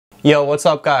Yo, what's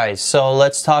up guys? So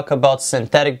let's talk about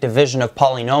synthetic division of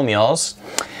polynomials.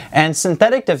 And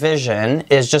synthetic division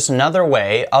is just another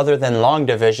way, other than long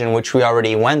division, which we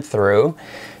already went through,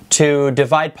 to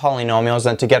divide polynomials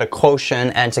and to get a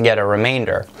quotient and to get a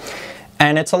remainder.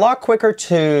 And it's a lot quicker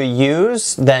to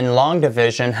use than long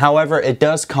division, however it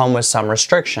does come with some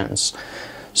restrictions.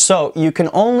 So you can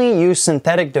only use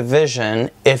synthetic division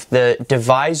if the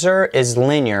divisor is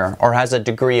linear or has a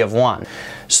degree of 1.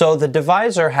 So the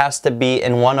divisor has to be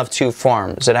in one of two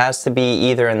forms. It has to be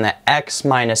either in the x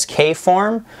minus k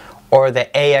form or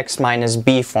the ax minus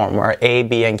b form, where a,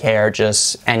 b, and k are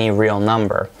just any real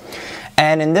number.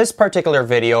 And in this particular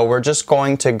video, we're just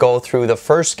going to go through the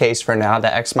first case for now,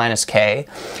 the x minus k.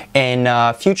 In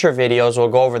future videos, we'll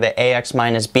go over the ax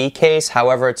minus b case.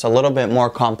 However, it's a little bit more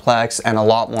complex and a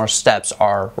lot more steps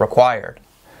are required.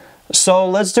 So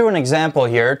let's do an example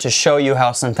here to show you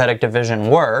how synthetic division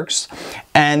works.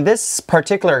 And this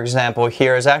particular example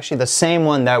here is actually the same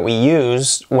one that we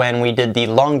used when we did the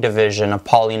long division of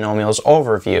polynomials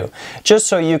overview, just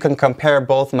so you can compare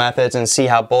both methods and see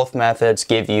how both methods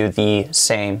give you the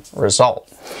same result.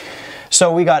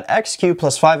 So we got x cubed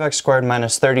plus 5x squared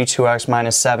minus 32x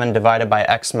minus 7 divided by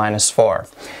x minus 4.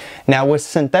 Now with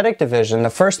synthetic division, the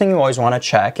first thing you always want to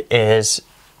check is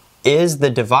the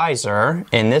divisor,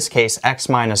 in this case x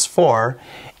minus 4,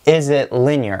 is it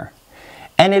linear?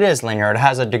 And it is linear, it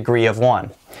has a degree of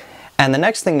 1. And the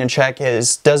next thing to check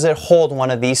is, does it hold one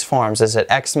of these forms? Is it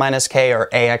x minus k or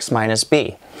ax minus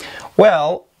b?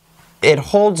 Well, it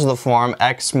holds the form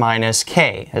x minus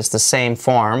k. It's the same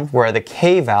form where the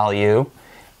k value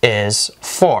is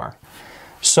 4.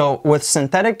 So with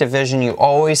synthetic division, you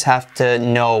always have to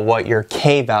know what your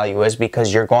k value is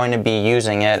because you're going to be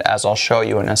using it, as I'll show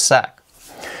you in a sec.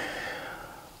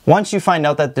 Once you find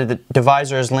out that the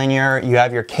divisor is linear, you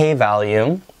have your k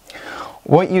value,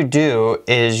 what you do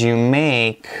is you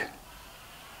make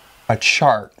a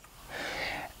chart.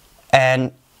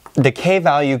 And the k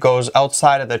value goes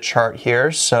outside of the chart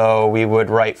here, so we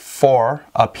would write 4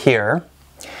 up here.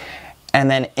 And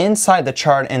then inside the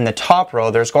chart in the top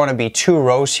row, there's going to be two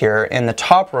rows here. In the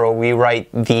top row, we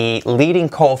write the leading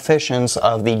coefficients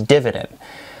of the dividend.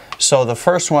 So the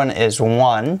first one is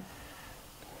 1,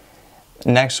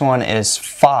 next one is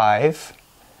 5,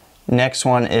 next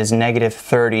one is negative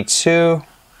 32,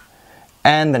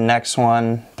 and the next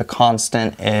one, the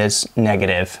constant, is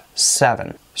negative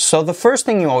 7. So the first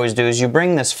thing you always do is you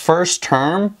bring this first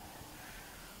term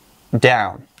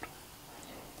down.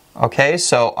 Okay,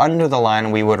 so under the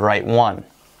line we would write 1.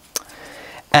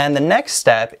 And the next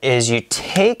step is you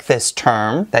take this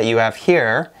term that you have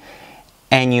here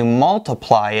and you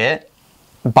multiply it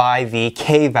by the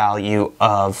k value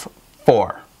of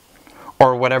 4,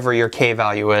 or whatever your k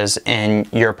value is in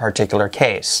your particular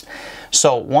case.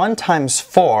 So 1 times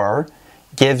 4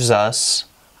 gives us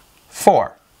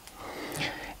 4.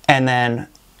 And then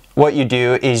what you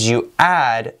do is you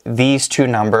add these two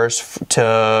numbers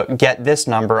to get this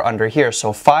number under here.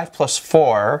 So 5 plus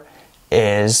 4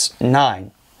 is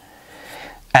 9.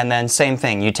 And then same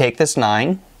thing, you take this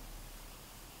 9,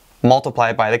 multiply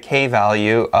it by the k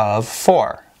value of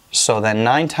 4. So then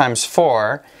 9 times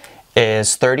 4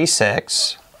 is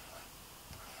 36.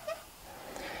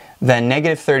 Then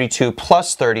negative 32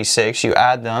 plus 36, you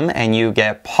add them and you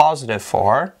get positive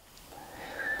 4.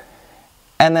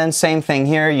 And then same thing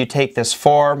here, you take this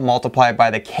 4, multiply by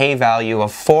the k value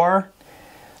of 4.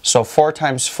 So 4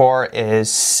 times 4 is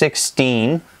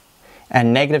 16.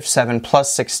 And negative 7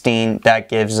 plus 16, that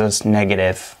gives us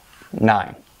negative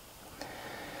 9.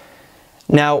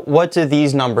 Now, what do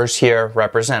these numbers here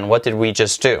represent? What did we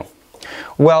just do?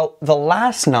 Well, the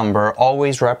last number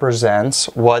always represents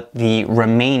what the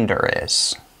remainder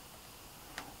is.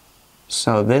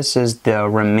 So this is the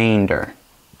remainder.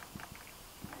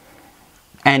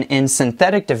 And in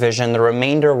synthetic division, the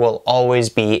remainder will always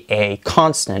be a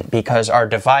constant because our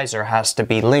divisor has to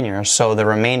be linear, so the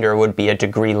remainder would be a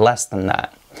degree less than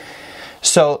that.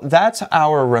 So that's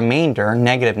our remainder,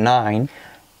 negative 9.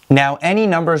 Now any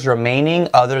numbers remaining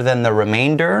other than the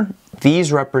remainder,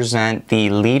 these represent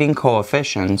the leading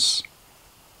coefficients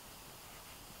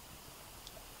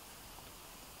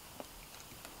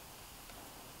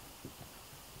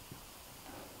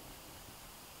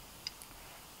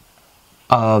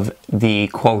of the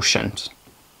quotient.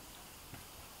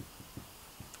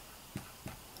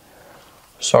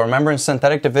 So remember, in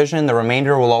synthetic division, the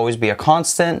remainder will always be a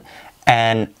constant,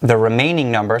 and the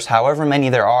remaining numbers, however many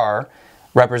there are,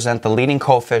 represent the leading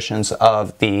coefficients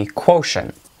of the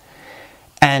quotient.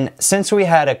 And since we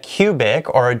had a cubic,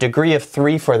 or a degree of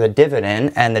 3 for the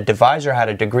dividend, and the divisor had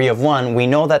a degree of 1, we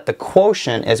know that the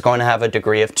quotient is going to have a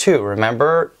degree of 2.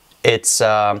 Remember, it's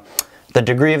the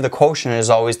degree of the quotient is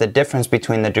always the difference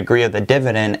between the degree of the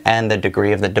dividend and the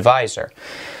degree of the divisor.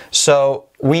 So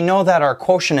we know that our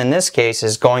quotient in this case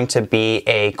is going to be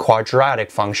a quadratic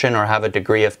function or have a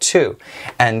degree of 2.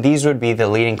 And these would be the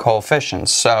leading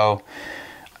coefficients. So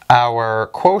our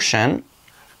quotient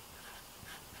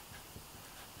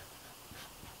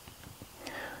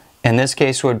in this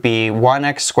case would be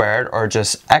 1x squared, or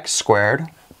just x squared,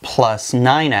 plus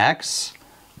 9x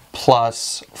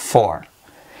plus 4.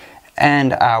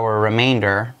 And our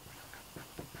remainder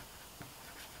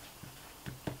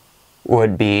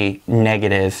would be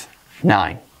negative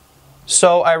 9.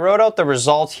 So I wrote out the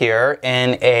result here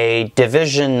in a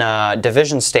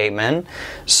division statement.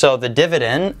 So the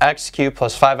dividend, x cubed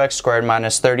plus 5x squared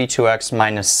minus 32x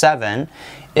minus 7,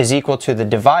 is equal to the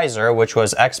divisor, which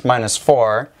was x minus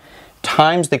 4,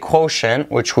 times the quotient,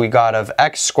 which we got of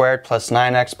x squared plus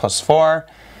 9x plus 4,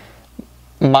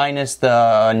 minus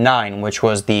the 9, which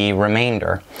was the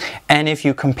remainder. And if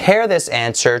you compare this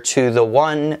answer to the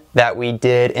one that we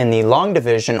did in the long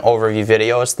division overview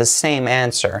video, it's the same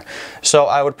answer. So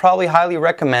I would probably highly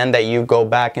recommend that you go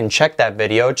back and check that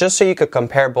video just so you could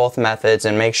compare both methods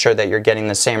and make sure that you're getting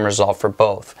the same result for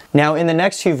both. Now in the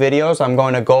next few videos, I'm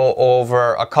going to go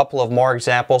over a couple of more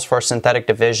examples for synthetic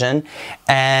division,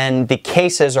 and the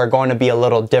cases are going to be a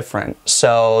little different.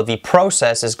 So the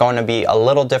process is going to be a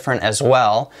little different as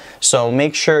well. So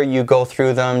make sure you go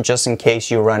through them just in case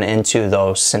you run into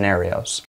those scenarios.